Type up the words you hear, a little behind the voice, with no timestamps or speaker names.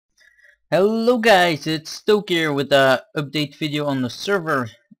Hello guys, it's Stoke here with a update video on the server.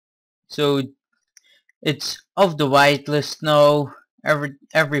 So it's off the whitelist now. Ugh,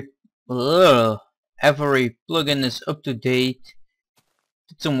 every plugin is up to date.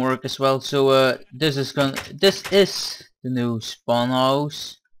 Did some work as well. So this is the new spawn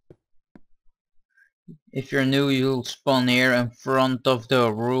house. If you're new, you'll spawn here in front of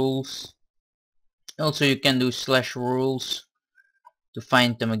the rules. Also you can do /rules to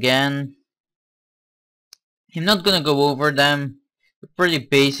find them again. I'm not gonna go over them. They're pretty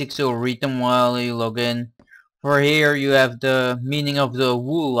basic, so read them while you log in. For here you have the meaning of the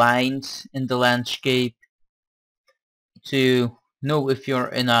wool lines in the landscape to know if you're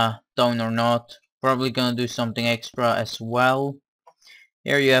in a town or not. Probably gonna do something extra as well.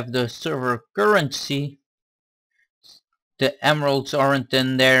 Here you have the server currency. The emeralds aren't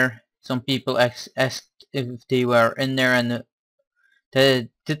in there. Some people asked if they were in there, and they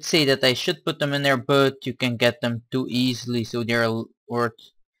did say that I should put them in there, but you can get them too easily, so they're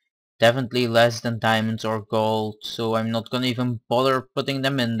worth definitely less than diamonds or gold, so I'm not gonna even bother putting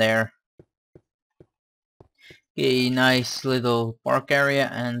them in there. Okay, nice little park area,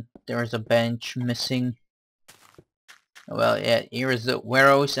 and there's a bench missing. Well, yeah, here is the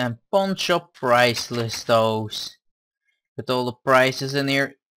warehouse and pawn shop price list house. With all the prices in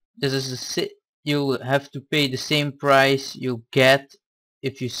here. This is you'll have to pay the same price you'll get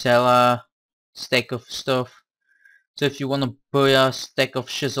if you sell a stack of stuff. So if you want to buy a stack of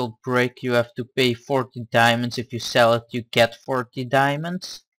chiseled brick, you have to pay 40 diamonds. If you sell it, you get 40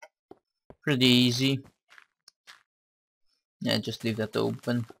 diamonds. Pretty easy. Yeah, just leave that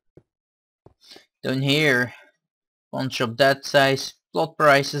open. Down here, pawn shop that size, plot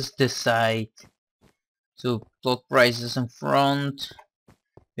prices this side. So plot prices in front.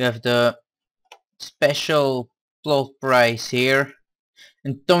 You have the special plot price here.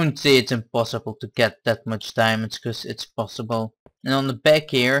 And don't say it's impossible to get that much diamonds, because it's possible. And on the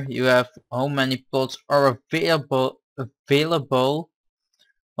back here you have how many plots are available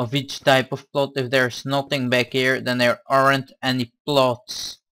of each type of plot. If there's nothing back here, then there aren't any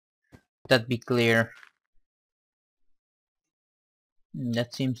plots. That be clear.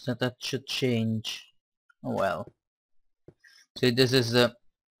 That seems that should change. Oh well. So this is the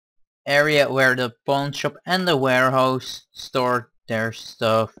area where the pawn shop and the warehouse store their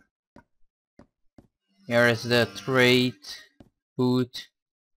stuff. Here is the trade booth.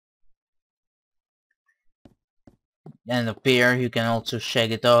 And up here you can also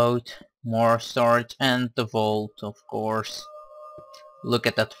check it out. More storage and the vault, of course. Look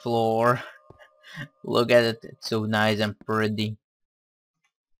at that floor. Look at it, it's so nice and pretty.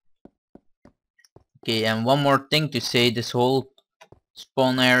 Okay, and one more thing to say, this whole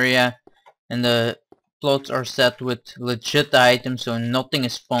spawn area and the plots are set with legit items, so nothing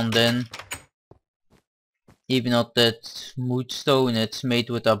is spawned in. Even not that smooth stone, it's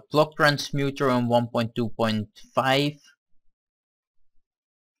made with a block transmuter on 1.2.5.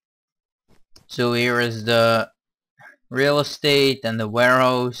 So here is the real estate and the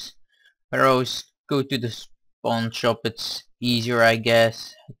warehouse. Go to the pawn shop, it's easier I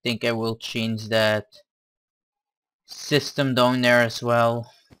guess. I think I will change that system down there as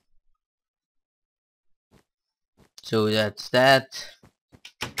well. So that's that.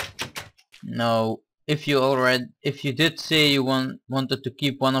 Now if you did say you wanted to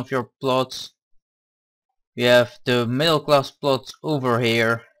keep one of your plots, you have the middle class plots over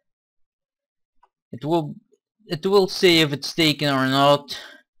here. It will say if it's taken or not.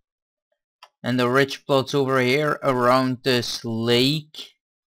 And the rich plots over here around this lake.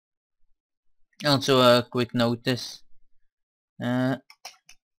 Also a quick notice. The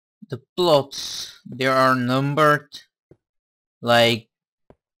plots, they are numbered. Like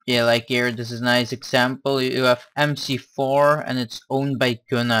here, this is a nice example. You have MC4 and it's owned by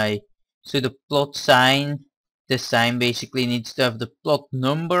Gunai. So the plot sign, this sign basically needs to have the plot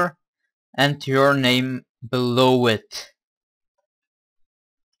number and your name below it.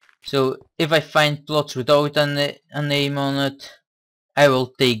 So if I find plots without a name on it, I will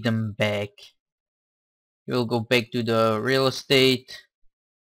take them back. You will go back to the real estate.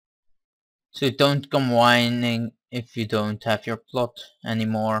 So don't come whining if you don't have your plot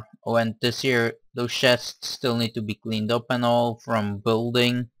anymore. Oh, and this here, those chests still need to be cleaned up and all from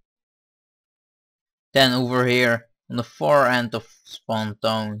building. Then over here on the far end of Spawn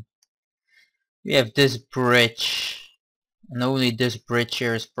Town, we have this bridge. And only this bridge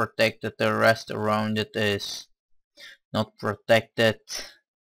here is protected, the rest around it is not protected.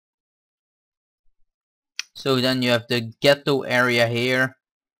 So then you have the ghetto area here.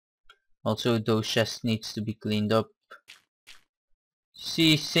 Also those chests needs to be cleaned up.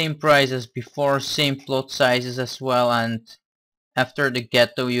 See, same price as before, same plot sizes as well, and after the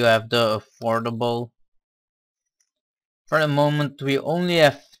ghetto you have the affordable. For the moment we only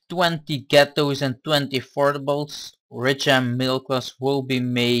have 20 ghettos and 20 affordables. Rich and middle class will be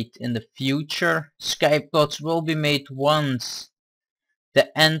made in the future. Sky plots will be made once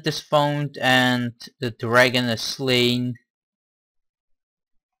the end is found and the dragon is slain.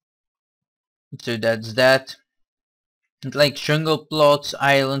 So that's that. And like jungle plots,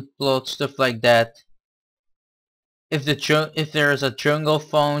 island plots, stuff like that. If there is a jungle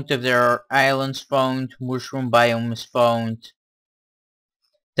found, if there are islands found, mushroom biome is found,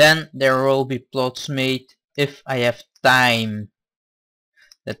 then there will be plots made if I have time.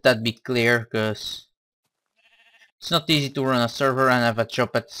 Let that be clear, cause it's not easy to run a server and have a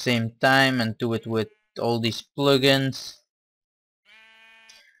job at the same time and do it with all these plugins.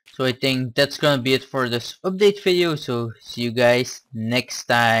 So I think that's gonna be it for this update video, so see you guys next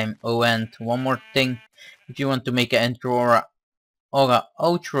time. Oh, and one more thing, if you want to make an intro or a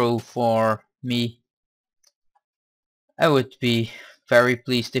outro for me, I would be very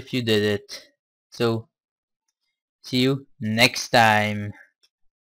pleased if you did it. So see you next time.